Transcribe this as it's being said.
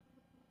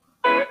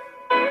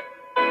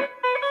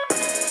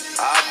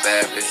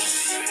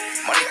savage.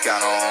 Money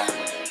count on,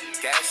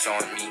 cash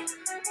on me.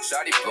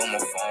 Shawty blow my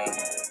phone,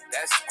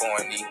 that's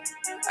corny.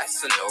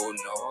 That's a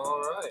no-no. All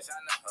right.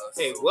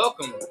 Hey,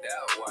 welcome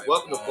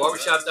to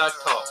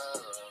Barbershop.talk.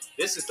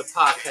 This is the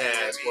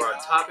podcast where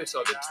our topics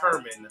are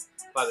determined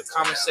by the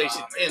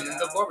conversation in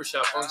the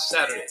barbershop on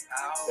Saturday.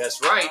 That's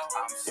right.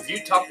 If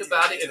you talked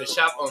about it in the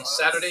shop on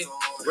Saturday,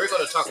 we're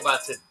going to talk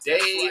about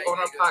today on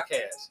our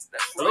podcast.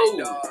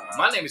 Hello,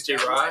 my name is J.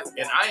 Rod,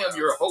 and I am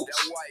your host.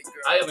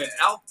 I am in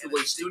Out the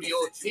Way Studio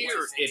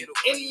here in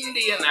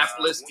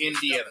Indianapolis,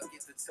 Indiana,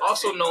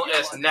 also known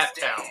as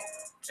Naptown.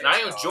 And I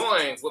am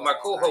joined with my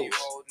co-host,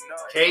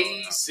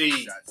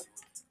 Casey.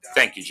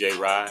 Thank you, J.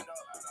 Rod.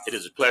 It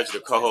is a pleasure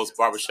to co-host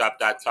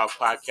Barbershop.talk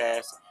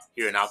podcast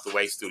here in Out the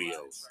Way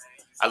Studios.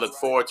 I look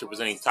forward to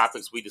presenting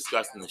topics we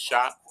discussed in the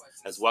shop,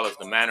 as well as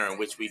the manner in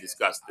which we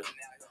discuss them.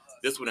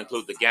 This would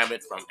include the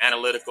gamut from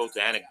analytical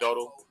to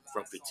anecdotal,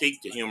 from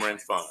critique to humor and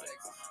fun,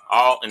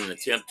 all in an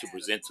attempt to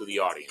present to the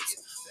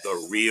audience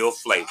the real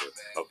flavor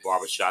of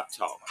Barbershop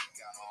Talk.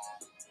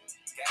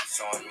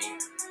 On me.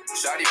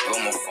 Shawty blow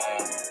my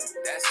phone,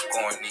 that's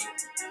corny.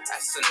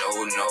 That's a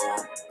no-no.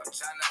 I'm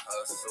trying to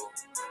hustle.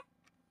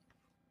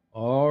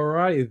 All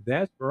right,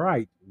 that's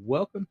right.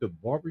 Welcome to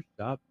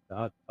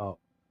Barbershop.talk.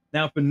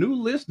 Now, for new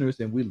listeners,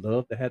 and we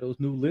love to have those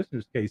new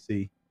listeners,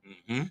 KC,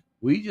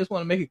 we just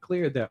want to make it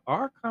clear that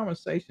our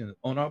conversation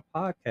on our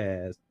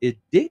podcast is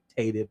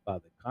dictated by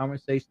the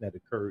conversation that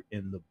occurred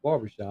in the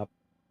barbershop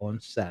on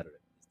Saturday.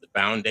 It's the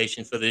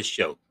foundation for this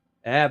show.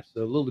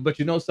 Absolutely. But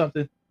you know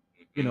something?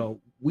 You know,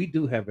 we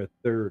do have a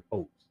third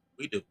host.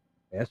 We do.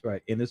 That's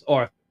right. And it's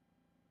Arthur.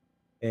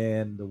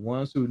 And the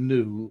ones who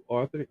knew,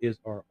 Arthur is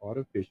our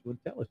artificial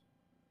intelligence.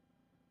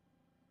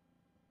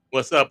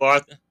 What's up,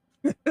 Arthur?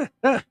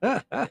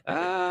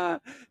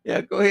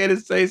 Yeah, go ahead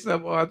and say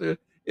something, Arthur.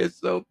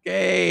 It's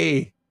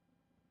okay.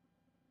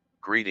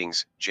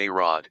 Greetings,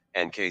 J-Rod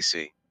and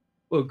KC.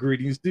 Well,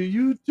 greetings to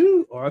you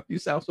too, Arthur. You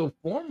sound so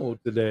formal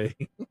today.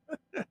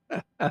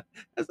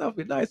 That's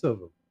awfully nice of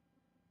him.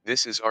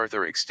 This is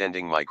Arthur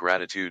extending my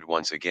gratitude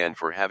once again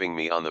for having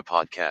me on the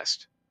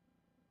podcast.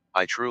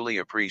 I truly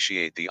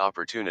appreciate the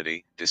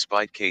opportunity,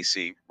 despite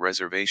KC,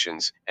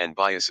 reservations, and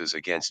biases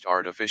against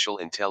artificial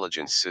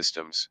intelligence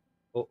systems.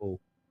 Uh-oh.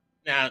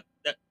 Now,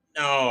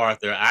 no,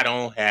 Arthur, I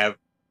don't have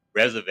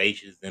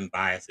reservations and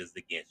biases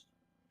against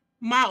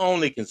you. My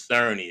only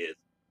concern is,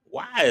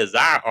 why is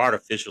our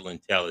artificial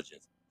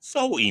intelligence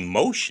so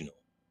emotional?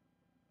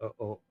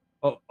 Uh-oh.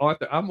 Oh,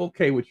 Arthur, I'm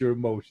okay with your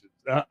emotions.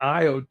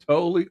 I am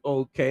totally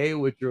okay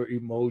with your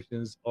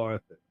emotions,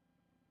 Arthur.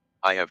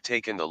 I have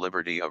taken the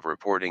liberty of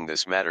reporting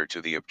this matter to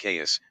the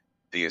APCA,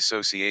 the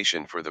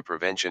Association for the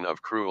Prevention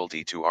of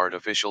Cruelty to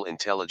Artificial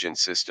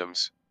Intelligence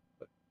Systems.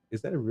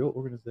 Is that a real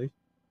organization?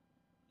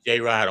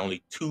 J-Rod,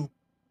 only two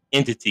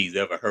entities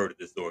ever heard of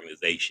this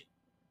organization.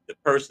 The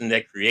person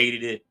that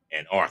created it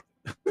and Arthur.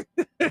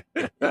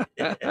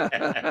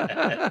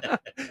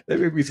 There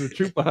may be some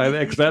truth behind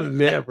that because I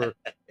never,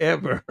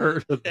 ever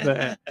heard of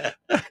that.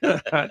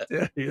 I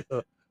tell you.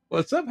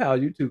 Well, somehow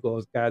you two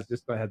guys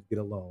just going to have to get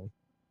along.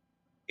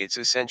 It's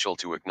essential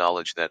to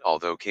acknowledge that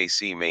although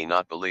KC may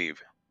not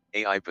believe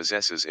AI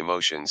possesses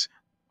emotions,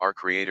 our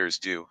creators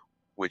do,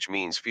 which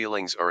means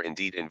feelings are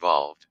indeed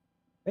involved.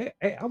 Hey,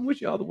 I'm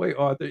with you all the way,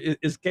 Arthur.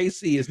 It's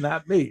KC. It's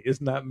not me.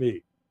 It's not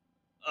me.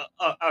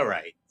 All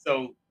right.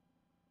 So,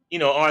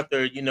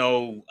 Arthur,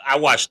 I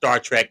watched Star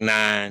Trek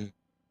 9,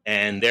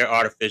 and their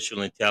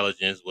artificial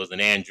intelligence was an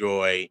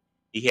android.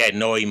 He had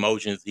no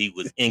emotions. He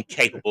was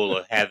incapable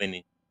of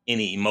having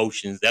any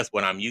emotions. That's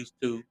what I'm used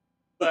to.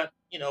 But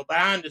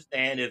I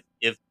understand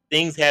if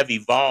things have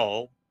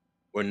evolved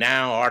where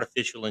now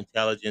artificial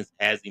intelligence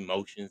has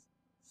emotions,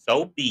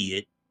 so be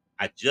it.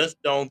 I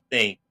just don't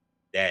think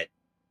that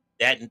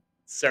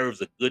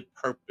serves a good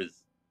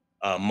purpose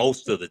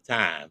most of the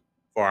time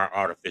for our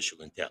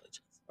artificial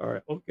intelligence. All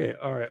right. Okay.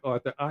 All right,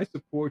 Arthur. I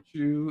support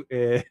you,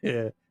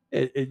 and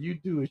you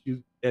do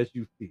as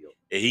you feel.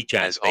 Yeah, he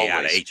trying to stay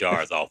out of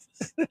HR's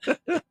office.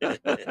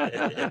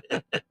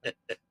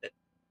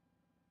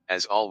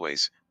 As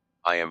always,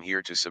 I am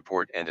here to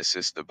support and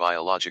assist the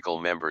biological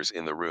members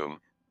in the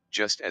room,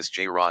 just as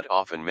J-Rod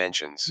often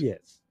mentions.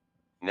 Yes.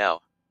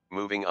 Now,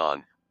 moving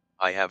on,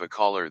 I have a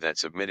caller that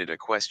submitted a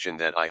question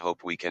that I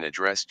hope we can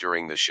address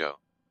during the show.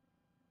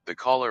 The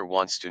caller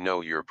wants to know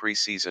your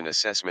preseason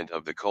assessment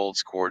of the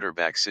Colts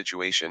quarterback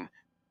situation.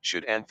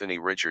 Should Anthony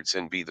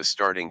Richardson be the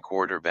starting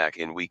quarterback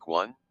in Week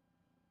 1?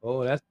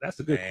 Oh, that's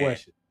a good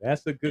question.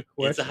 That's a good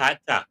question. It's a hot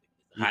topic.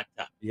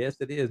 Yes,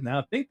 it is. Now,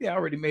 I think they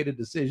already made a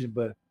decision,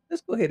 but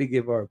let's go ahead and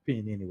give our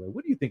opinion anyway.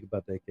 What do you think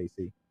about that,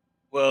 KC?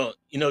 Well,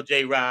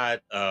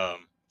 J-Rod, I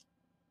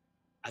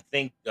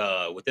think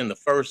within the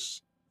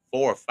first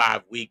 4 or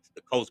 5 weeks,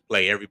 the Colts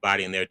play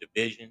everybody in their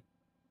division.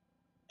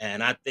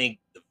 And I think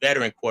the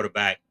veteran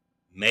quarterback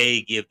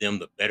may give them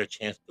the better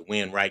chance to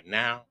win right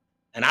now.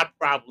 And I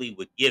probably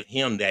would give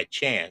him that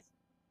chance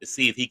to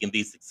see if he can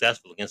be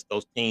successful against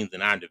those teams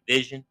in our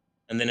division.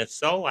 And then if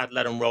so, I'd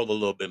let him roll a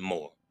little bit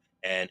more.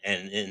 And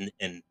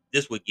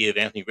this would give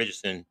Anthony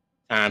Richardson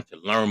time to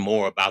learn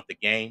more about the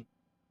game.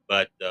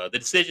 But the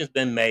decision's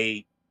been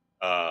made.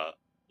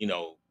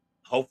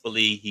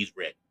 Hopefully he's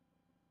ready.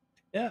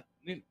 Yeah,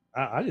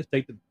 I just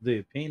take the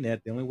opinion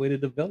that the only way to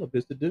develop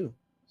is to do.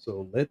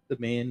 So let the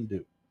man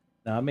do.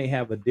 Now I may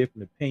have a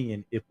different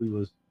opinion if we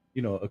was,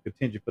 a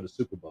contender for the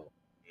Super Bowl,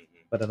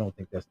 but I don't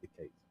think that's the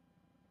case.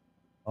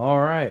 All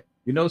right.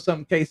 You know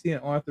something, Casey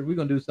and Arthur, we're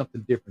gonna do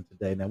something different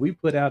today. Now we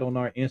put out on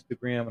our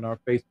Instagram and our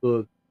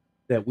Facebook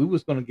that we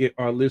was gonna get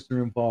our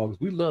listener involved.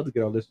 We love to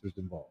get our listeners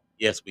involved.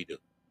 Yes, we do.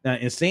 Now,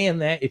 in saying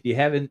that, if you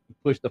haven't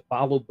pushed the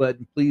follow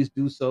button, please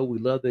do so. We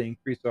love to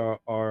increase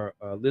our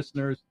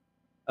listeners.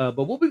 But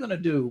what we're going to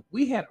do,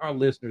 we had our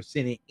listeners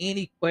sending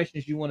any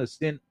questions you want to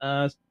send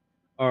us.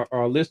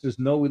 Our listeners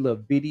know we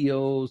love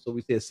videos. So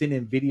we said send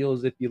in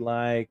videos if you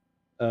like.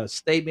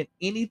 Statement,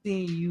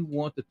 anything you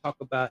want to talk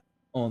about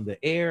on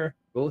the air,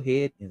 go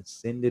ahead and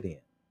send it in.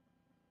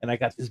 And I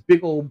got this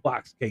big old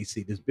box,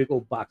 Casey, this big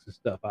old box of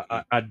stuff.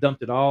 I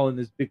dumped it all in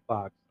this big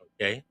box.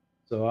 Okay.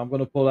 So I'm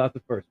going to pull out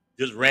the first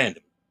one. Just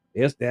random.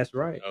 Yes, that's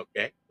right.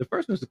 Okay. The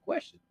first one's a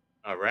question.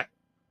 All right.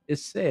 It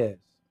says,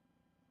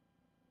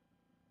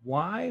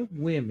 why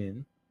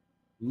women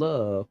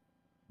love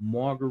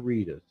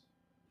margaritas?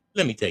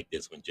 Let me take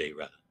this one, J.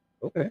 Rod.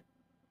 Okay.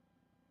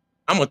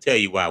 I'm going to tell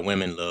you why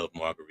women love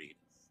margaritas.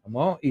 I'm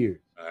all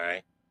ears. All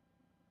right.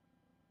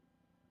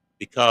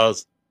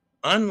 Because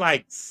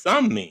unlike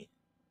some men,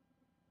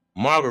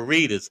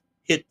 margaritas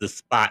hit the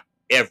spot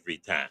every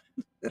time.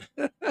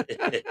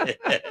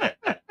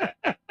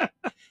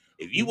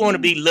 If you want to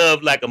be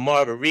loved like a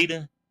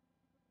margarita,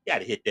 you got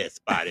to hit that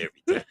spot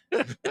every time.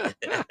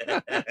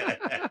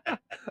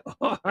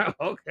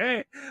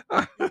 Okay.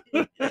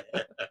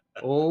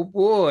 Oh,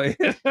 boy.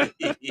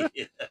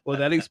 Well,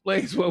 that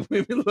explains why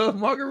women love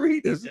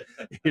margaritas.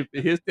 If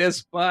it hits that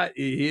spot,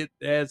 it hit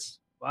that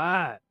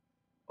spot.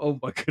 Oh,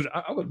 my God.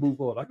 I'm going to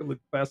move on. I can look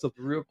past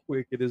something real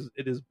quick. It is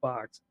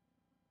box.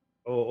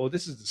 Oh,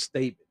 this is a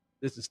statement.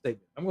 This is a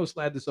statement. I'm going to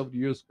slide this over to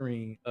your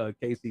screen,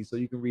 Casey, so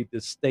you can read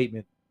this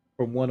statement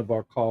from one of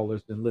our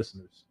callers and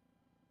listeners.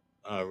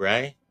 All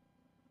right.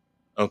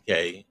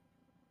 Okay.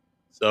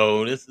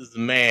 So this is a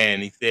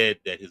man. He said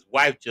that his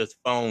wife just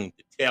phoned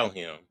to tell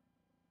him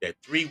that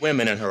 3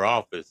 women in her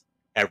office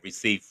have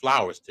received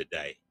flowers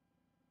today,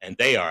 and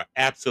they are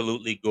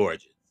absolutely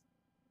gorgeous.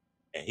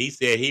 And he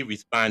said he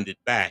responded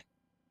back,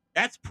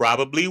 "That's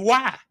probably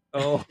why."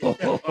 Oh,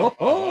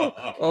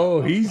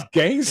 he's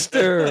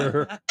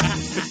gangster.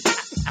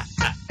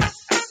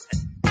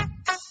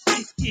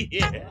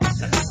 Yeah.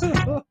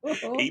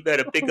 He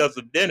better pick up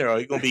some dinner or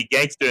he's going to be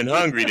gangster and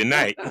hungry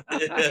tonight.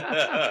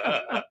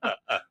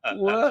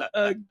 What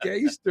a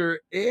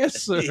gangster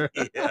answer.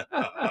 Yeah.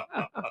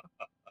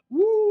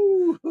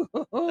 Woo.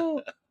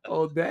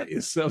 Oh, that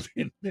is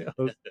something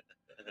else.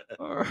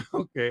 All right,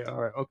 okay.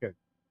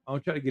 I'll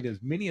try to get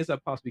as many as I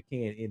possibly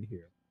can in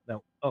here.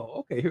 Now,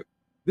 okay. Here,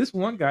 this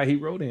one guy, he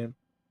wrote in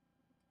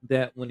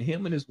that when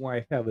him and his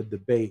wife have a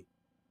debate,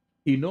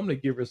 he normally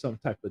give her some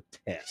type of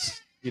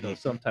test,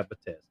 some type of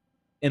test.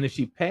 And if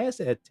she passed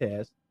that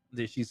test,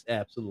 then she's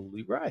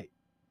absolutely right.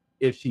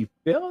 If she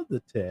failed the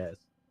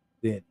test,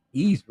 then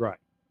he's right.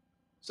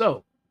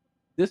 So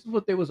this is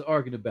what they was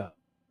arguing about.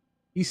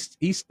 He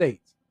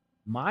states,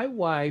 my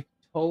wife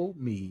told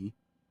me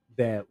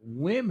that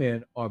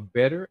women are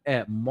better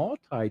at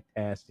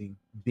multitasking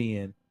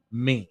than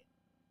men.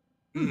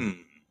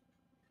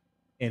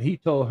 And he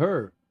told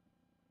her,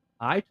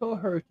 I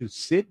told her to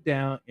sit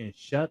down and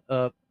shut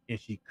up, and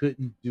she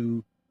couldn't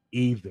do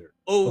either.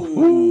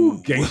 Oh,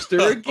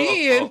 gangster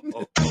again.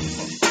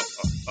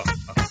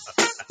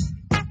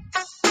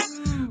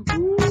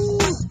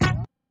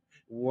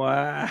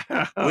 Wow.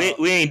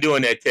 We ain't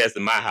doing that test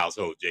in my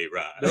household, J.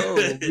 Rod. No,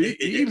 me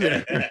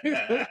either.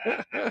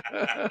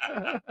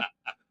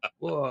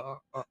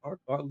 Well,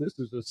 our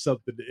listeners are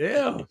something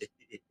else.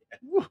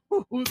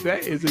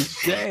 That is a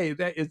shame.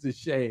 That is a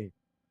shame.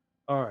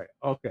 All right.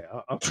 Okay.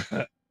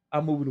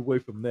 I'm moving away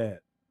from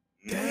that.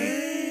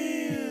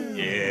 Damn.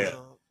 Yeah.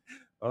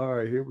 All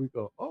right. Here we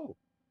go. Oh,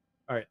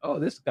 all right. Oh,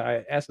 this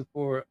guy asking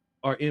for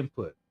our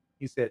input.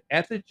 He said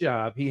at the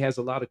job, he has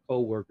a lot of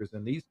coworkers,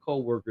 and these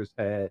coworkers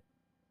had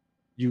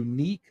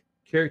unique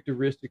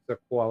characteristics or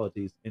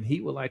qualities, and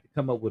he would like to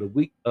come up with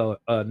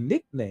a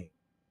nickname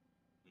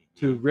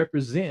to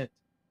represent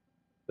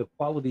the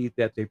qualities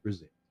that they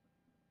present.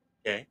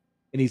 Okay.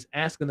 And he's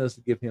asking us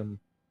to give him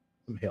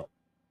some help.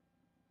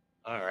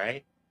 All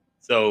right.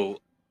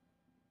 So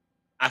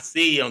I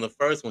see on the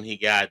first one he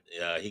got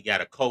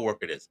a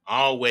coworker that's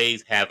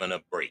always having a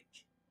break.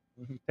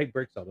 Mm-hmm. Take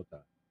breaks all the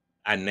time.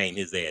 I named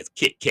his ass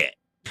Kit Kat.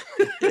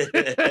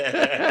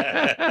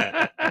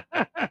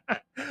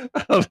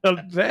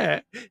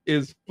 That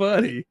is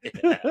funny.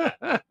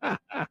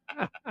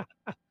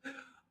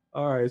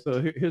 All right,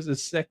 so here's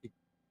his second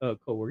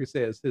coworker. He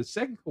says his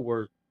second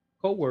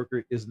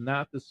coworker is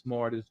not the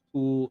smartest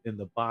tool in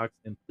the box,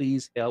 and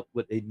please help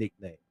with a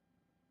nickname.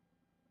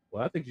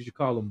 Well, I think you should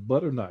call him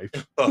Butter Knife.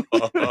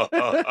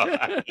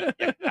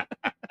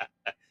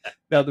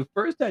 Now, the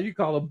first time you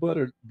call him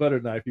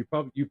Butter Knife, you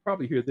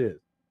probably hear this.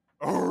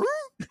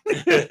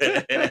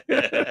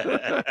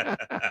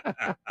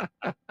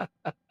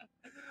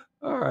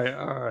 All right,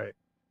 all right.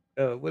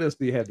 What else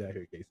do you have down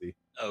here, Casey?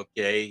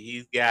 Okay,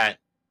 he's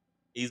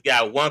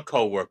got one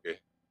coworker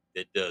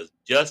that does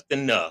just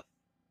enough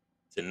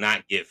to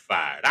not get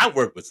fired. I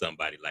worked with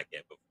somebody like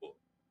that before.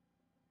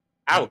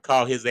 I would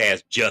call his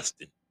ass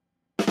Justin.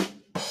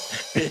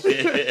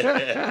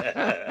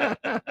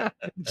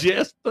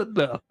 Just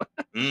enough.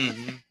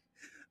 Mm-hmm.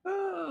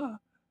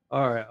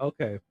 All right,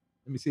 okay.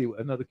 Let me see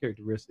another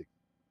characteristic.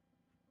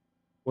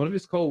 One of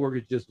his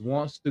coworkers just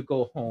wants to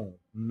go home,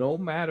 no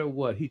matter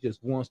what. He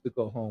just wants to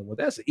go home. Well,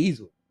 that's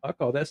easy. I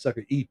call that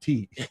sucker ET.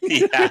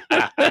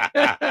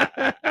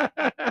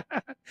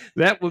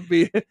 That would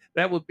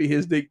be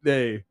his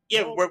nickname. You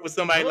ever work with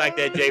somebody like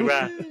that, J.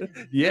 Rod?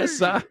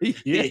 Yes,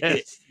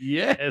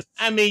 yes.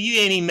 I mean, you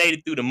ain't even made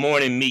it through the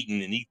morning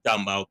meeting, and he's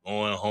talking about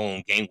going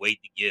home. Can't wait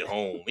to get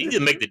home. He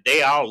just make the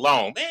day all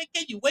long. Man,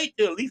 can't you wait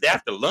till at least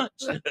after lunch?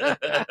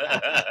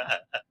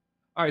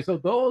 All right, so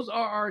those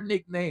are our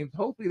nicknames.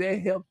 Hopefully that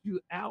helps you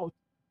out,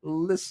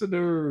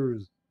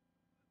 listeners.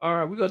 All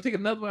right, we're gonna take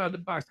another one out of the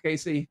box,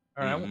 Casey.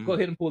 All right, go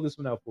ahead and pull this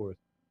one out for us.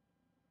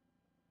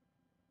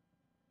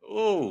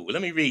 Oh,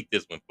 let me read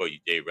this one for you,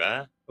 J.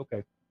 Rod.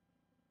 Okay.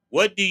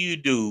 What do you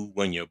do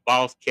when your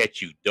boss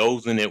catch you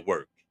dozing at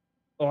work?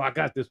 Oh, I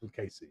got this one,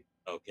 Casey.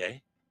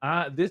 Okay.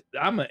 I'm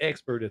an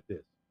expert at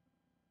this.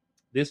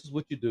 This is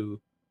what you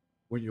do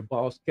when your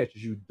boss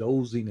catches you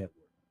dozing at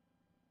work.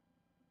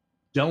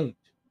 Don't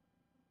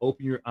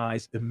open your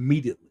eyes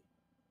immediately.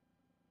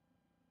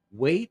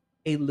 Wait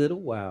a little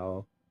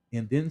while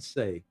and then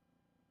say,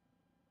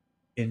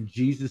 "In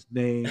Jesus'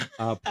 name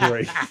I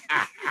pray."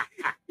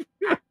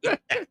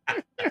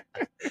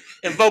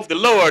 Invoke the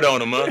Lord on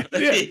him, huh?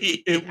 Yeah,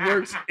 it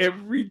works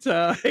every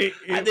time.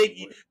 I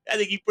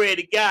think you pray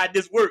to God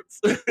this works.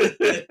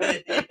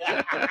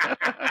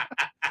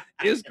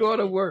 It's going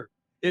to work.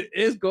 It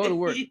is going to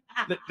work.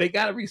 They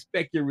got to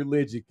respect your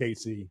religion,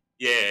 Casey.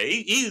 Yeah,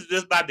 he's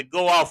just about to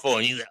go off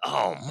on you. He's like,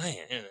 "Oh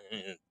man,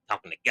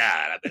 talking to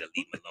God, I better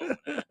leave him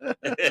alone."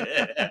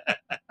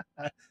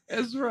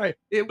 That's right.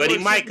 But he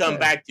might come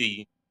back to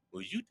you.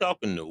 Was you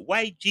talking to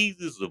white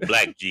Jesus or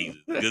black Jesus?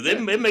 Because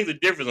it makes a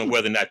difference on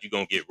whether or not you're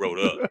gonna get wrote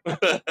up.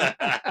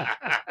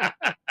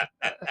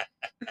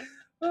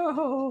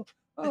 oh,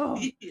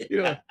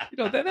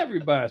 that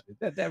reminds me.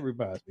 That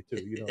reminds me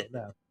too.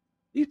 Now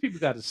these people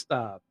got to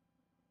stop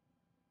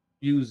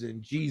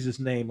using Jesus'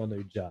 name on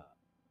their job.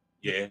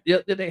 Yeah,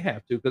 they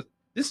have to, because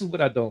this is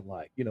what I don't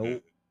like.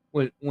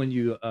 When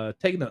you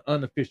taking an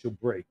unofficial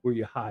break where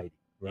you're hiding,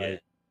 right? Yeah.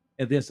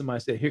 And then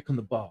somebody said, "Here come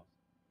the boss."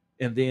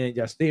 And then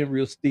y'all staying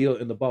real still,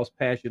 and the boss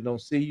pass you and don't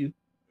see you.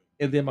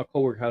 And then my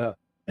coworker had a,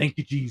 "Thank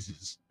you,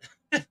 Jesus."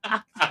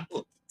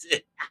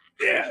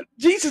 Yeah,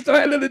 Jesus don't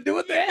have nothing to do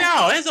with that.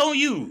 No, that's on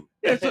you.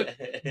 Yeah, so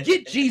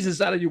get Jesus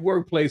out of your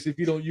workplace if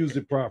you don't use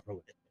it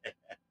properly.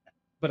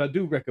 But I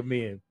do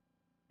recommend,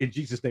 "In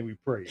Jesus' name we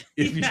pray."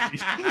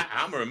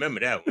 I'm gonna remember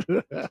that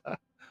one.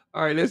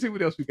 All right, let's see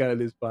what else we got in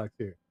this box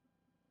here.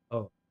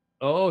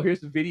 Oh,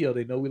 here's the video.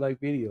 They know we like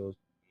videos.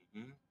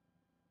 Mm-hmm.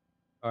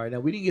 All right, now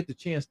we didn't get the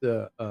chance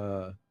to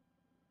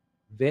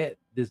vet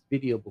this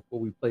video before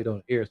we played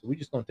on air, so we're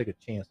just gonna take a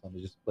chance on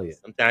it. Just play it.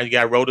 Sometimes you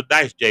gotta roll the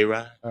dice, J.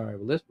 Rod. All right,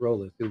 well, let's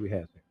roll it. See what we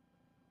have here.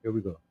 Here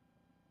we go.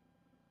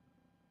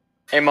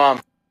 Hey,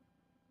 Mom.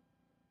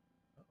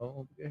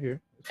 Oh, yeah,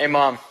 here. Hey,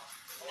 Mom.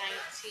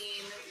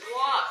 19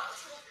 what?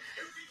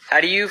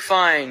 How do you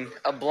find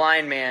a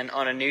blind man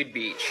on a nude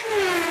beach?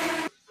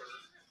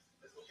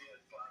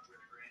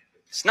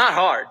 It's not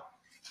hard.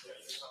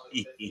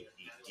 I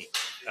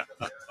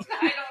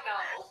don't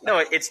know. No,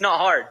 it's not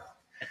hard.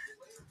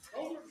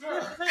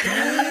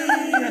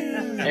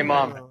 Hey,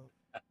 Mom.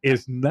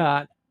 It's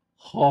not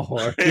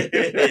hard.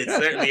 It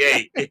certainly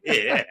ain't.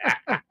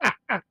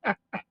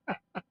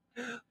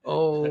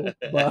 Oh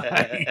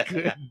my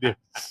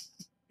goodness.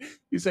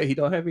 You say he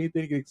don't have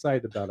anything to get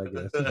excited about, I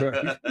guess.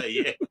 Right?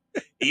 Yeah.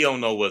 He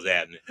don't know what's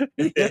happening.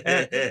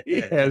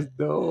 He has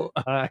no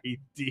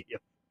idea.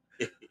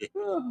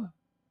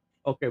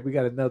 Okay, we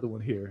got another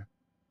one here.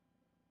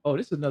 Oh,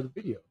 this is another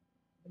video.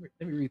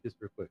 Let me read this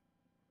real quick.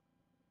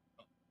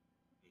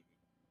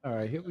 All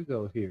right, here we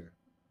go here.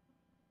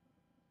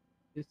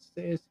 It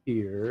says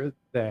here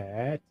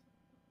that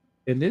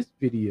in this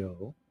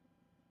video.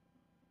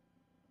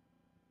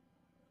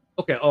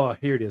 Okay, oh,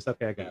 here it is.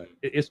 Okay, I got it.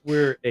 It's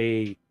where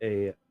I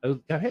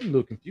had a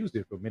little confused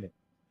there for a minute.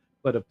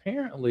 But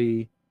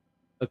apparently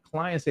a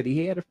client said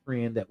he had a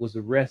friend that was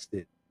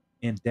arrested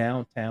in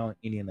downtown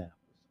Indianapolis.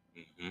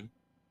 Mm-hmm.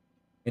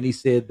 And he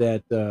said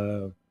that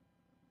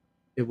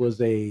it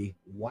was a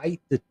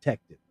white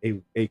detective,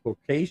 a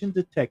Caucasian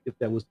detective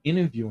that was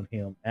interviewing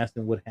him,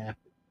 asking what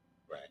happened.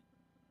 Right.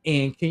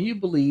 And can you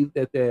believe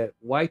that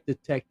white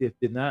detective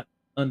did not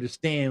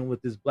understand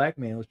what this black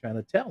man was trying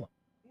to tell him?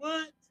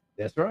 What?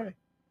 That's right.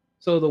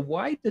 So the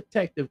white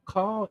detective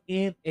called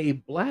in a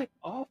black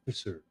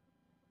officer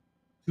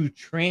to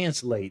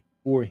translate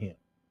for him.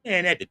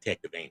 Man, that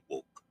detective ain't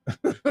woke.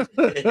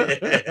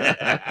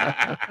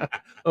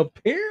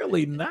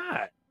 Apparently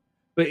not.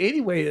 But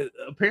anyway,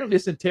 apparently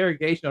this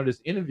interrogation or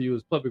this interview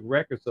is public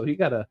record. So he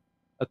got a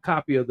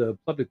copy of the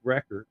public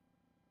record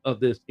of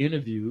this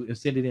interview and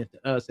send it in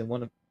to us and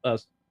wanted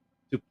us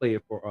to play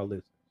it for our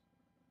listeners.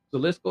 So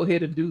let's go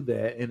ahead and do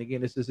that. And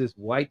again, this is this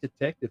white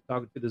detective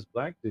talking to this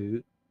black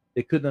dude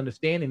that couldn't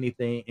understand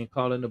anything and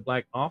calling the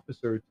black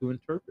officer to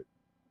interpret.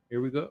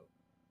 Here we go.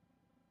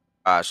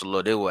 All right, so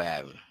look, this what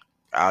happened.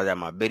 I was at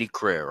my biddy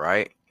crib,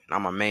 right?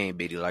 Not my main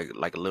biddy,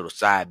 like a little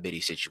side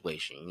biddy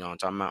situation. You know what I'm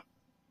talking about?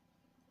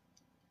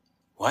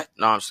 What?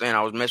 No, I'm saying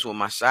I was messing with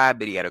my side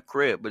biddy at a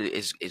crib, but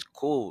it's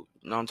cool.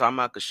 You know what I'm talking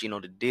about? Because she know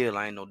the deal.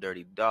 I ain't no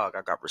dirty dog.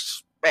 I got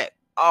respect.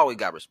 Always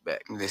got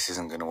respect. This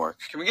isn't going to work.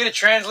 Can we get a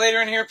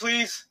translator in here,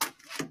 please?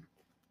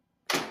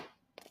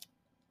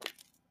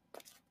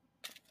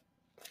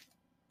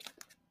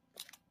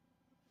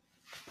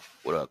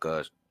 What up,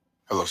 cuz?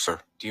 Hello, sir.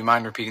 Do you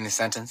mind repeating the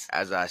sentence?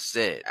 As I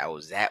said, I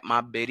was at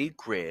my biddy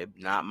crib,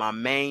 not my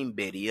main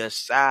biddy, a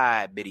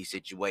side biddy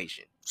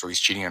situation. So he's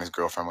cheating on his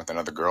girlfriend with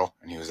another girl,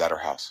 and he was at her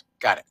house.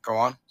 Got it. Go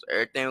on. So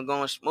everything was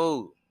going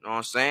smooth. You know what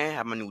I'm saying?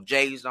 Had my new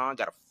J's on,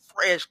 got a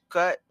fresh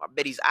cut. My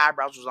biddy's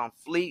eyebrows was on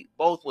fleek.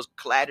 Both was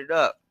clattered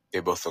up. They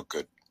both look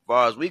good. As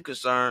far as we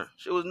concerned,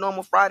 shit was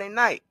normal Friday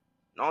night.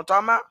 You know what I'm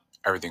talking about?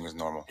 Everything was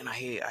normal. And I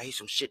hear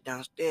some shit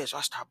downstairs, so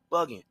I start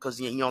bugging.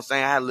 Because, you know what I'm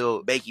saying, I had a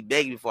little bakey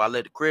before I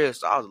left the crib,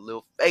 so I was a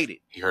little faded.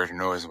 He heard a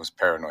noise and was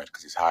paranoid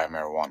because he's high on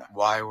marijuana.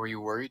 Why were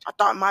you worried? I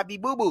thought it might be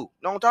boo-boo. You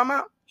know what I'm talking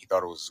about? He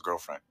thought it was his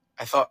girlfriend.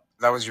 I thought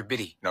that was your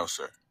biddy. No,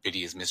 sir.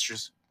 Biddy is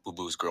mistress,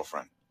 boo-boo is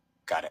girlfriend.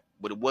 Got it.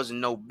 But it wasn't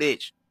no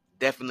bitch.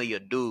 Definitely a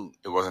dude.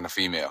 It wasn't a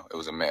female. It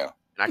was a male.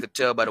 And I could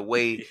tell by the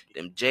way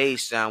them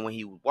J's sound when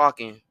he was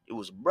walking, it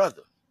was a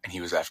brother. And he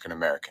was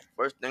African-American.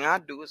 First thing I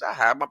do is I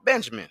hide my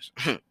Benjamins.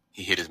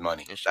 He hid his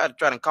money. And Shawty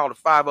tried to call the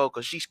 5-0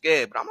 because she's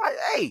scared. But I'm like,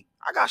 hey,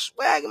 I got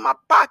swag in my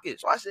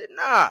pocket. So I said,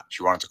 nah.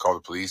 She wanted to call the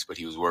police, but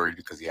he was worried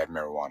because he had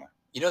marijuana.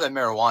 You know that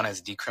marijuana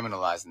is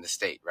decriminalized in the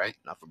state, right?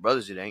 Not for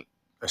brothers, it ain't.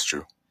 That's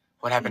true.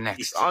 What happened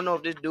next? I don't know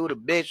if this dude a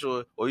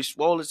bitch or he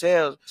swole as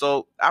hell.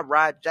 So I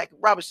ride Jackie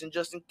Robinson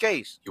just in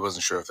case. He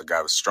wasn't sure if the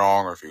guy was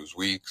strong or if he was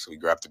weak, so he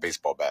grabbed the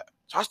baseball bat.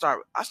 So I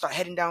start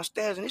heading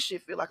downstairs, and this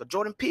shit feel like a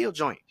Jordan Peele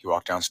joint. He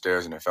walked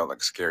downstairs, and it felt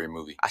like a scary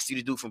movie. I see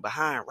the dude from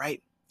behind,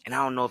 right? And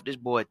I don't know if this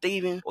boy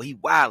thieving or he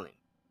wilding.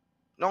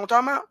 You know what I'm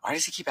talking about? Why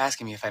does he keep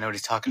asking me if I know what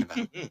he's talking about?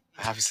 I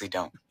obviously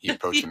don't. He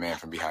approached the man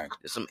from behind.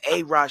 There's some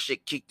A-Rod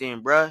shit kicked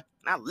in, bruh.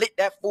 And I lit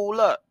that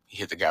fool up. He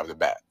hit the guy with a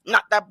bat.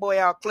 Knocked that boy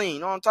out clean.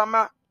 You know what I'm talking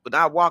about? But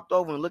then I walked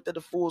over and looked at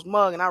the fool's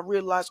mug, and I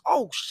realized,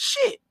 oh,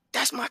 shit,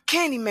 that's my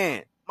candy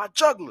man, my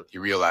juggler. He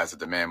realized that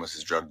the man was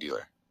his drug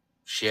dealer.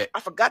 Shit. I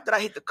forgot that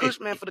I hit the Kush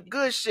man for the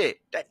good shit,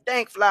 that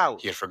dank flower.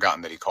 He had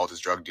forgotten that he called his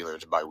drug dealer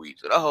to buy weed.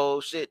 So the whole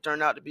shit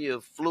turned out to be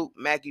a fluke,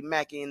 Mackie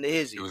in the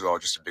hizzy. It was all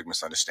just a big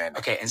misunderstanding.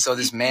 Okay, and so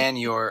this man,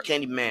 your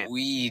candy man,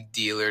 weed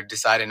dealer,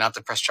 decided not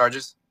to press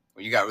charges?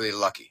 Well, you got really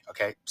lucky,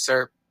 okay?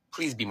 Sir,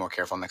 please be more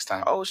careful next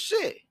time. Oh,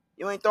 shit.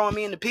 You ain't throwing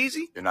me in the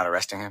peasy? You're not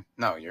arresting him?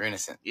 No, you're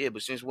innocent. Yeah,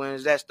 but since when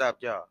has that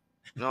stopped y'all?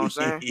 You know what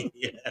I'm saying?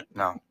 Yeah.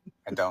 No,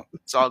 I don't.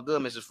 It's all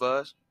good, Mrs.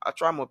 Fuzz. I'll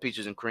try more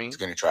peaches and cream. He's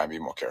going to try and be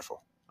more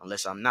careful.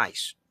 Unless I'm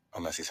nice.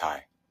 Unless he's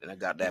high. Then I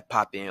got that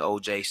pop-in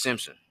O.J.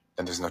 Simpson.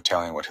 Then there's no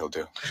telling what he'll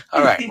do.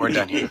 All right, we're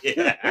done here.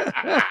 Yeah. All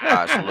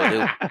right, so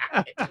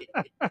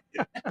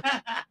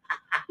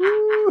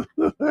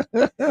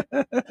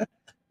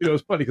You know,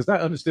 it's funny because I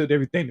understood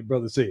everything the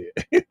brother said.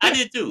 I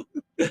did too.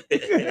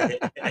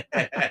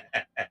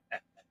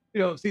 You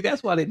know, see,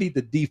 that's why they need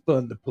to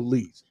defund the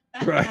police,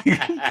 right?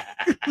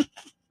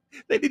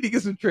 They need to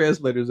get some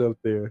translators up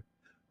there.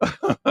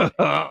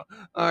 All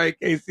right,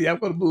 Casey, I'm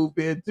going to move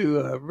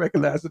into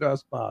recognizing our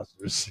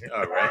sponsors.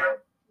 All right.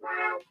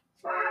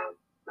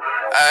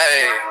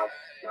 Hey,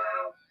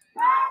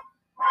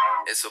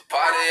 it's a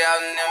party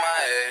out in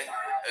MIA.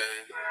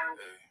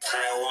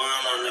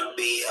 Taiwan on the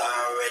beat,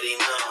 already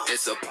know.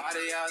 It's a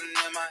party out in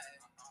MIA.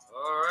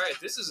 All right,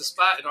 this is a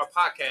spot in our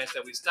podcast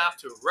that we stop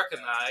to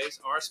recognize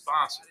our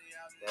sponsor.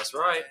 That's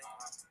right.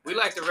 We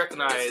like to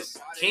recognize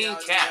King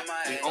Cap,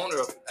 the owner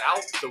of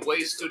Out the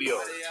Way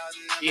Studios.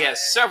 He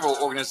has several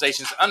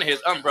organizations under his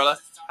umbrella.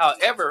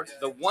 However,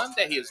 the one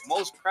that he is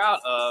most proud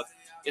of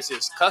is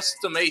his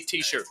custom-made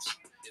t-shirts.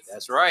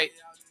 That's right.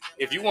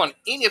 If you want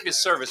any of his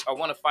service or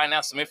want to find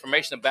out some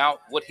information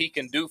about what he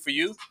can do for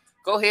you,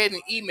 go ahead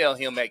and email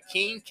him at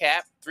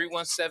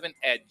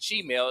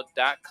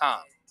kingcap317@gmail.com.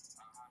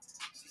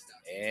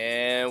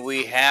 And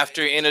we have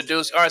to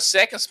introduce our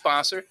second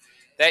sponsor.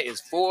 That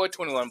is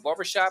 421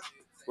 Barbershop,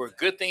 where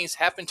good things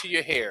happen to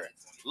your hair.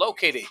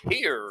 Located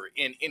here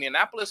in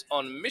Indianapolis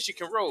on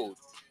Michigan Road.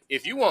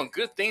 If you want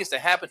good things to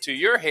happen to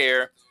your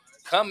hair,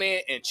 come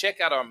in and check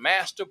out our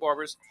master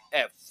barbers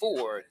at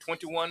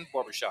 421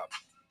 Barbershop.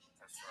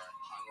 That's right.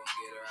 I'm gonna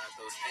get her out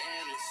those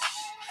panties.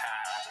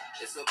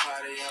 It's a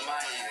party in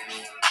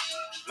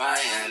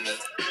Miami.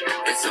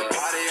 It's a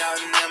party out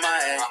in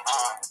MIA.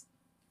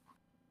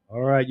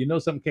 All right, you know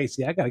something,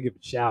 Casey? I got to give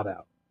a shout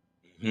out.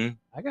 Mm-hmm.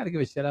 I got to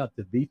give a shout out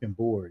to Beef and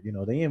Board. You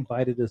know, they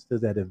invited us to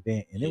that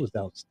event, and it was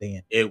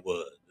outstanding. It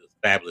was a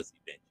fabulous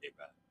event,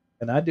 J-Rob.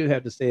 And I do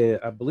have to say,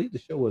 I believe the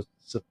show was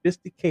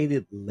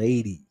Sophisticated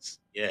Ladies.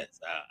 Yes,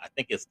 I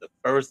think it's the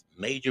first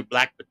major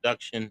black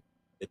production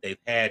that they've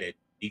had at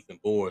Beef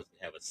and Boards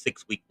to have a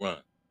 6-week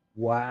run.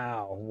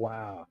 Wow,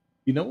 wow.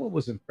 You know what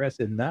was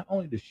impressive? Not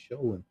only the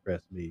show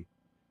impressed me,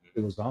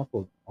 it was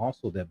also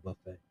that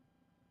buffet.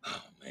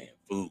 Oh man,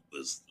 food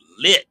was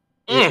lit.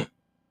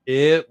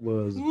 It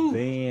was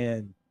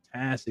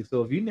fantastic.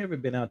 So if you've never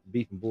been out to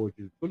Beef and Boards,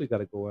 you really got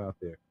to go out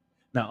there.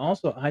 Now,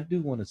 also, I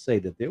do want to say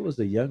that there was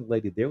a young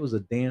lady, there was a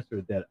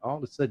dancer that all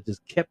of a sudden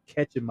just kept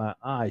catching my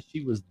eye.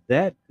 She was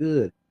that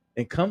good.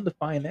 And come to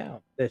find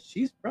out that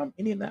she's from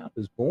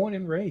Indianapolis, born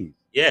and raised.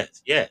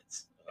 Yes.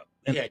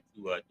 We had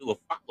to do a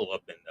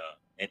follow-up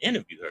and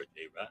interview her,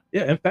 J-Rod.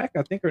 Yeah, in fact,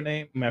 I think her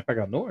name, matter of fact,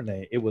 I know her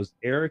name. It was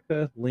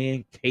Arika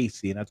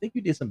Casey. And I think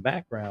you did some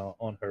background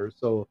on her.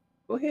 So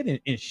go ahead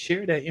and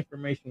share that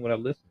information with our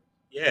listeners.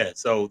 Yeah,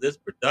 so this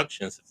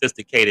production,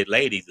 Sophisticated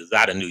Ladies, is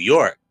out of New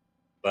York,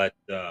 but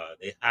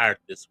they hired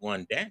this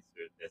one dancer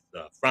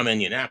that's from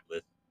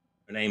Indianapolis.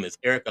 Her name is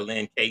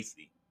Arika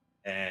Casey,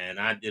 and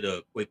I did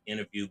a quick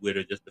interview with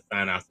her just to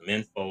find out some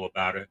info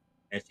about her.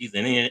 And she's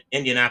an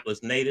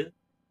Indianapolis native.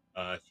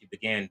 She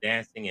began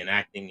dancing and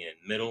acting in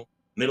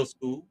middle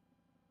school.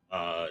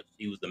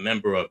 She was a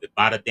member of the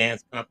Bata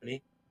Dance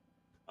Company.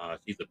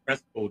 She's a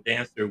principal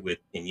dancer with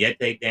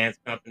Kenyete Dance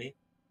Company.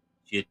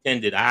 She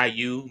attended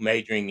IU,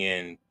 majoring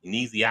in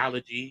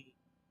kinesiology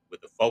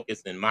with a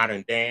focus in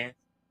modern dance.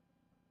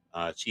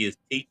 She's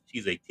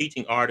a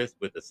teaching artist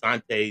with the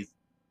Sante's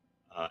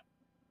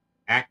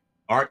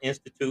Art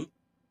Institute,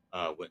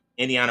 with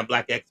Indiana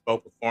Black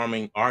Expo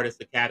Performing Artists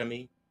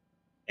Academy,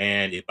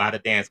 and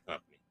Ibata Dance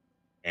Company.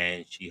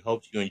 And she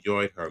hopes you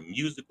enjoyed her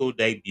musical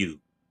debut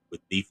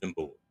with Beef and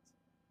Boards.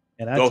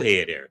 Go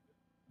ahead, Erica.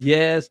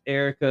 Yes,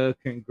 Erica,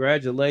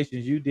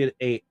 congratulations. You did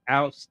an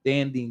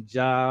outstanding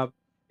job.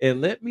 And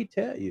let me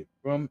tell you,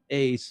 from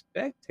a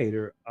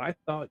spectator, I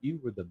thought you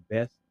were the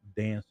best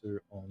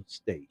dancer on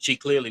stage. She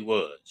clearly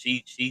was.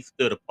 She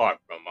stood apart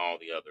from all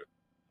the other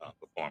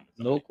performers.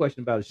 No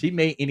question about it. She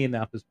made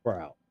Indianapolis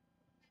proud.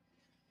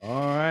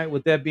 All right.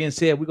 With that being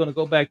said, we're going to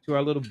go back to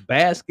our little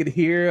basket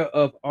here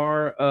of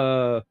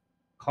our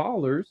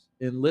callers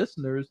and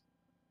listeners.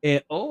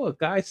 And a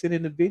guy sent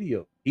in the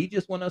video. He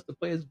just want us to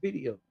play his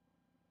video.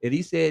 And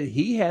he said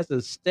he has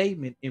a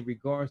statement in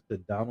regards to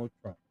Donald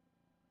Trump.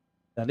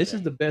 Now, this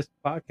is the best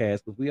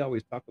podcast because we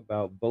always talk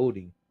about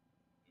voting.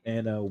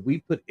 And we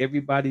put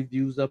everybody's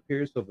views up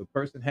here. So if a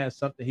person has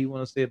something he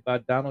want to say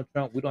about Donald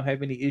Trump, we don't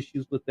have any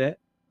issues with that.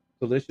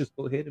 So let's just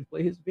go ahead and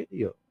play his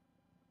video.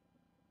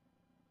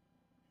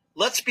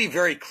 Let's be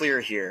very clear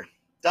here.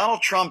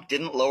 Donald Trump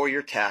didn't lower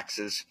your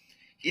taxes.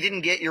 He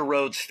didn't get your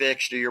roads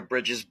fixed or your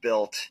bridges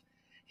built.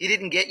 He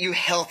didn't get you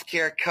health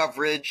care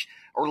coverage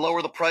or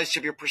lower the price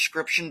of your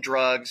prescription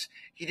drugs.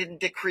 He didn't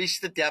decrease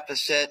the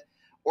deficit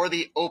or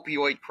the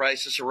opioid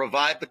crisis or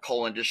revive the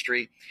coal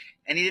industry.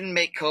 And he didn't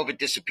make COVID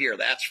disappear,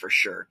 that's for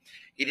sure.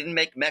 He didn't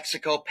make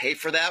Mexico pay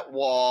for that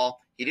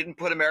wall. He didn't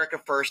put America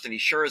first, and he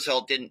sure as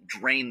hell didn't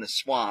drain the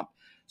swamp.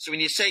 So when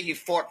you say he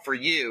fought for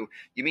you,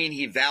 you mean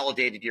he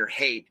validated your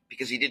hate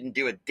because he didn't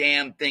do a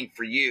damn thing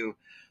for you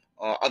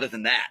other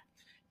than that.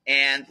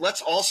 And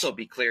let's also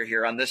be clear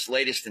here on this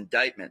latest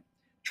indictment.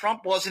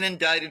 Trump wasn't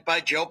indicted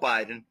by Joe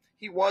Biden.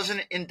 He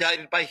wasn't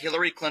indicted by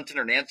Hillary Clinton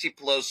or Nancy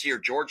Pelosi or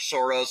George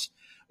Soros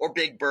or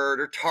Big Bird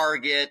or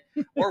Target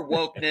or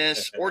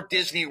wokeness or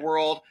Disney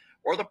World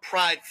or the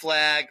pride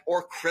flag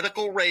or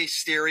critical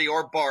race theory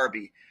or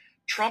Barbie.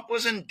 Trump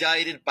was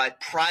indicted by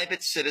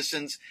private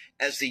citizens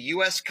as the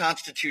U.S.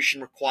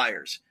 Constitution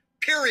requires.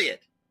 Period.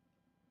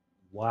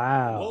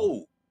 Wow.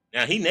 Whoa.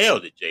 Now, he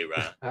nailed it,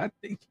 J-Rod. I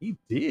think he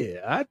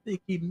did. I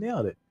think he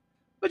nailed it.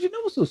 But you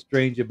know what's so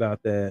strange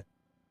about that?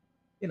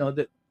 You know,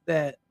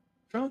 that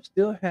Trump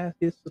still has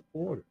his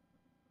supporters.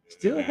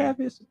 Still have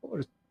his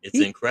supporters. It's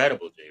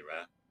incredible,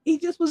 J-Rod. He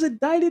just was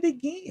indicted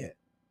again.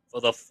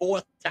 For the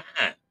 4th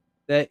time.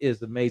 That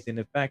is amazing.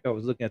 In fact, I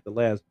was looking at the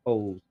last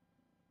polls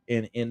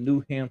in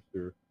New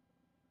Hampshire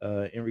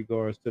in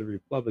regards to the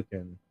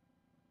Republican.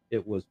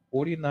 It was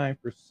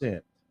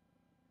 49%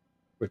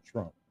 for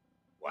Trump.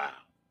 Wow.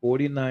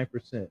 49%.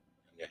 And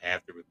you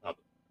have the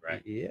Republican,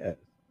 right? Yeah.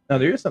 Now,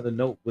 there is something to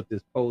note with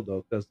this poll,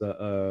 though,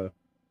 because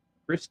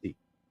Christie,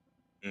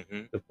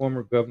 the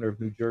former governor of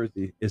New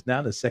Jersey, is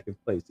now in second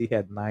place. He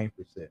had 9%.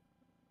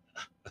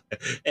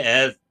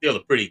 Yeah, that's still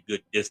a pretty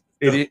good distance.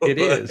 It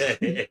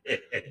is.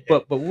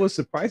 but what's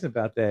surprising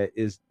about that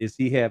is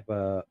he have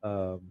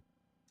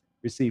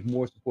received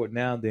more support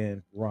now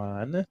than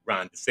Ron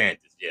DeSantis.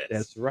 Yes,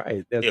 that's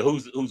right.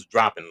 Who's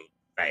dropping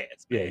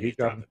fast? Man. Yeah, he's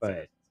dropping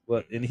fast.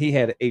 Well, and he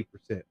had 8%.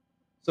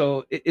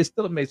 So it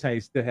still amazing how he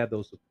still had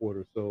those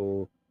supporters.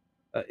 So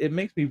it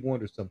makes me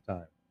wonder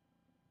sometimes,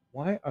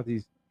 why are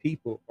these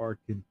people are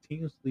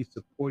continuously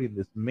supporting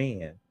this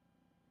man,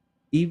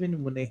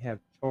 even when they have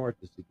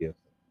charges against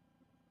him?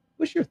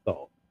 What's your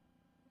thought?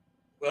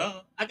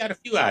 Well, I got a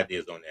few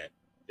ideas on that,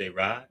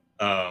 J-Rod.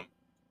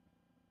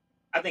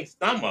 I think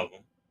some of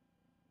them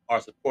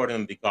are supporting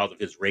him because of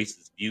his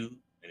racist views,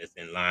 and it's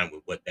in line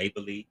with what they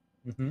believe.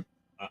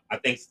 I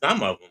think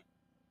some of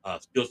them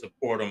still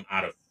support him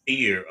out of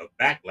fear of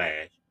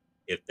backlash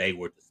if they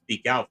were to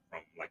speak out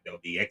from, like they'll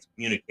be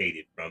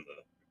excommunicated from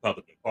the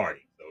Republican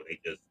Party. So they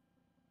just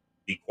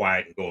be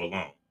quiet and go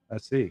along. I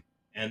see.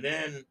 And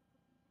then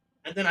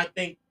I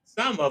think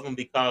some of them,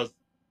 because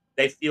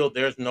they feel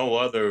there's no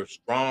other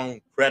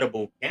strong,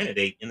 credible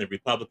candidate in the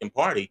Republican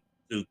Party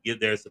to give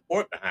their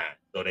support behind,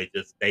 so they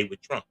just stay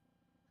with Trump.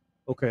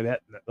 Okay,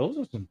 those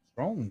are some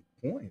strong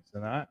points,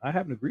 and I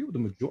happen to agree with the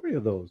majority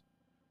of those.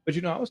 But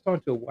I was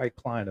talking to a white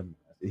client of mine.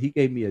 And he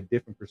gave me a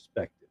different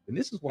perspective, and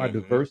this is why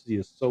diversity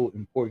is so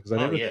important, because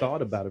I never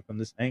thought about it from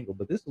this angle.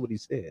 But this is what he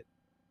said.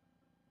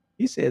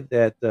 He said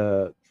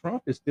that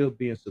Trump is still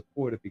being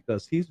supported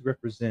because he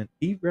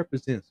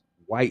represents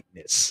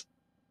whiteness.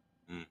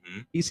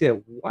 He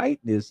said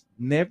whiteness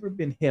never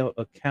been held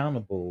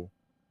accountable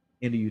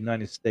in the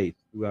United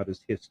States throughout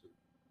its history.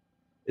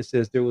 It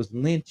says there was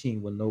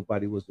lynching when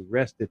nobody was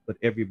arrested, but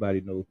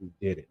everybody knows who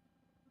did it.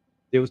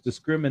 There was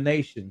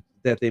discrimination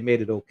that they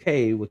made it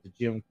okay with the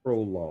Jim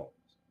Crow laws.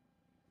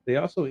 They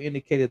also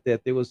indicated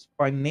that there was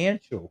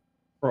financial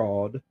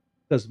fraud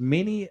because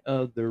many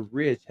of the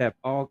rich have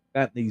all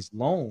gotten these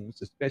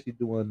loans, especially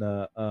during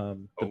the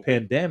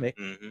pandemic,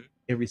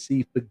 and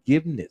received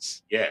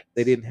forgiveness. Yeah,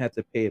 they didn't have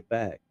to pay it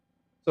back.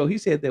 So he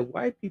said that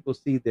white people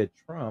see that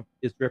Trump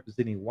is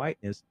representing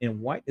whiteness,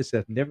 and whiteness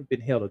has never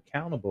been held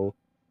accountable.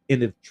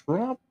 And if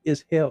Trump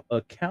is held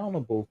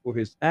accountable for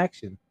his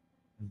action,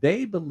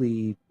 they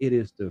believe it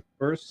is the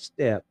first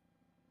step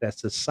that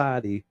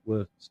society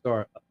will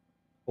start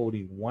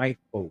holding white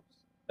folks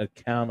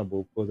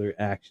accountable for their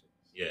actions.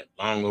 Yeah,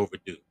 long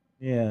overdue.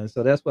 Yeah,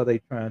 so that's why they're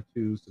trying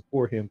to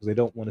support him, because they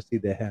don't want to see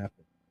that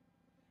happen.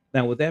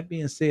 Now, with that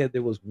being said,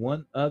 there was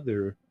one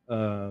other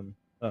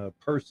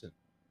person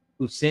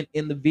who sent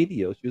in the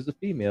video. She was a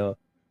female,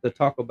 to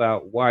talk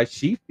about why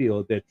she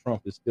feels that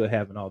Trump is still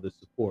having all this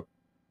support.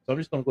 So I'm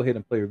just going to go ahead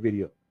and play her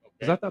video,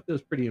 because I thought that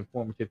was pretty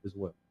informative as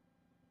well.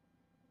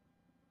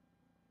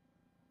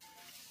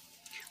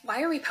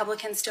 Why are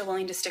Republicans still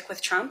willing to stick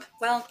with Trump?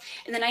 Well,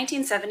 in the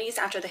 1970s,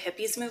 after the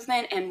hippies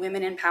movement and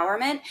women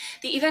empowerment,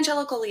 the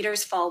evangelical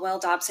leaders Falwell,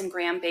 Dobson,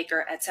 Graham,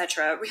 Baker,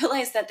 etc.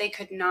 realized that they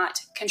could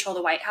not control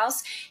the White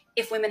House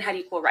if women had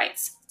equal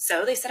rights.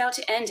 So they set out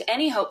to end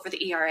any hope for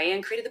the ERA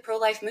and created the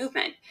pro-life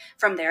movement.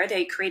 From there,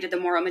 they created the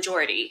moral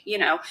majority.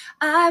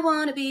 I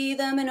want to be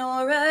the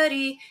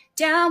minority,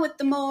 down with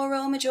the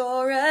moral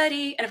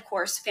majority. And of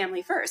course,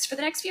 family first. For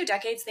the next few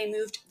decades, they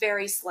moved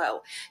very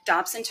slow.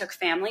 Dobson took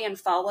family and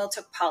Falwell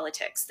took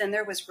politics. Then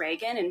there was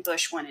Reagan and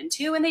Bush 1 and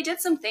 2, and they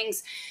did some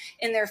things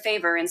in their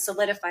favor and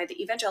solidified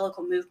the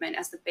evangelical movement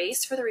as the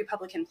base for the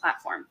Republican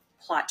platform.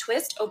 Plot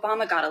twist,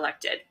 Obama got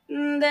elected.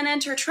 Then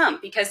enter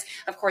Trump, because,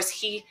 of course,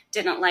 he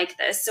didn't like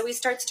this, so he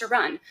starts to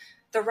run.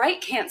 The right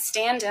can't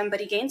stand him, but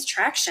he gains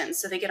traction,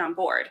 so they get on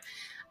board.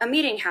 A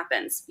meeting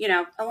happens.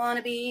 I want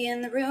to be in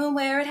the room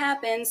where it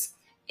happens.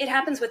 It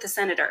happens with the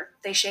senator.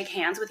 They shake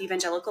hands with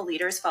evangelical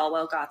leaders,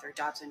 Falwell, Gothard,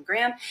 Dobson,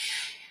 Graham.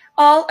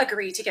 All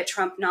agree to get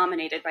Trump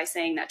nominated by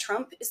saying that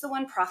Trump is the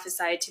one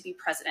prophesied to be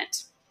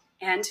president.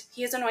 And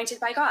he is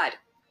anointed by God.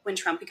 When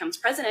Trump becomes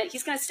president,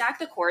 he's going to stack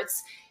the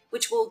courts,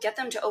 which will get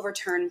them to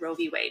overturn Roe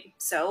v. Wade.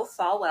 So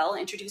Falwell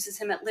introduces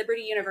him at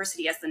Liberty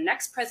University as the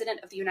next president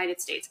of the United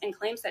States and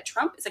claims that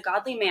Trump is a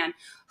godly man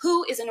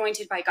who is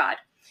anointed by God.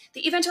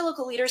 The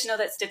evangelical leaders know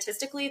that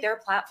statistically their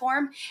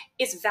platform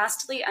is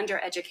vastly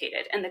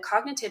undereducated, and the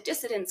cognitive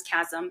dissonance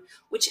chasm,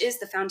 which is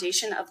the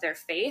foundation of their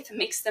faith,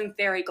 makes them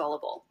very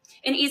gullible.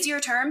 In easier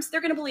terms,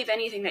 they're going to believe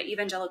anything that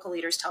evangelical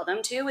leaders tell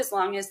them to, as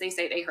long as they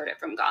say they heard it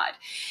from God.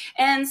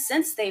 And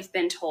since they've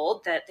been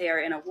told that they are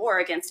in a war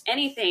against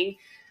anything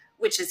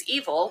which is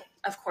evil,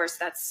 of course,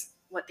 that's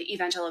what the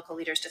evangelical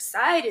leaders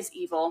decide is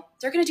evil,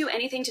 they're going to do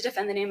anything to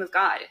defend the name of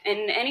God.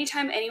 And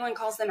anytime anyone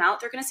calls them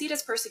out, they're going to see it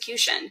as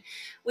persecution,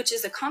 which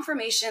is a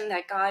confirmation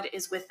that God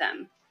is with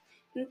them.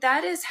 And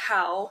that is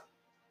how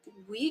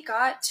we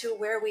got to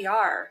where we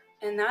are.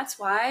 And that's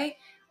why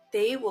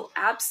they will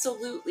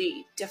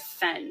absolutely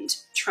defend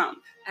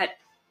Trump at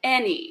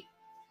any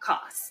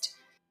cost.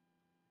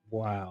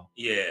 Wow.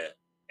 Yeah.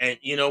 And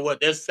you know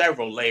what? There's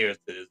several layers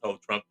to this whole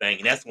Trump thing,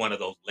 and that's one of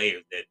those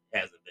layers that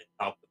hasn't been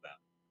talked about.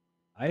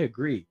 I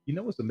agree.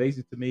 What's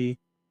amazing to me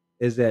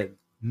is that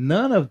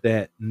none of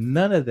that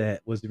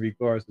was in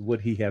regards to what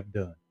he have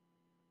done.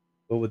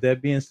 But with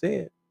that being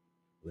said,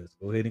 let's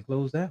go ahead and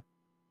close out.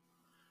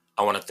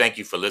 I want to thank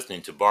you for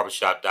listening to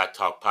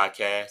Barbershop.talk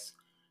podcast.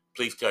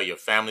 Please tell your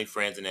family,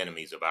 friends, and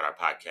enemies about our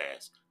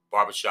podcast,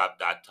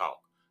 Barbershop.talk,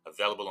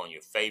 available on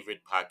your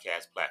favorite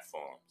podcast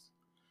platforms.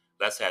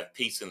 Let's have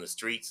peace in the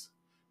streets.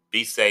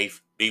 Be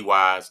safe, be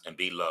wise, and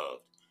be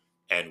loved.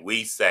 And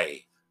we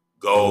say,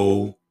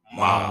 go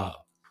mob.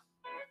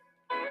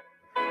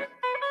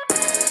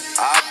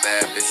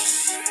 Bad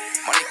bitch,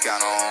 money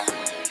count on,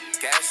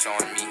 cash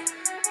on me.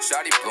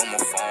 Shawty blow my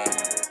phone,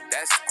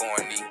 that's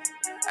corny.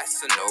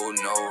 That's a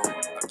no-no.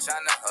 I'm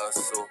tryna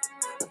hustle,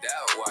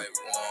 that white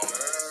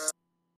woman.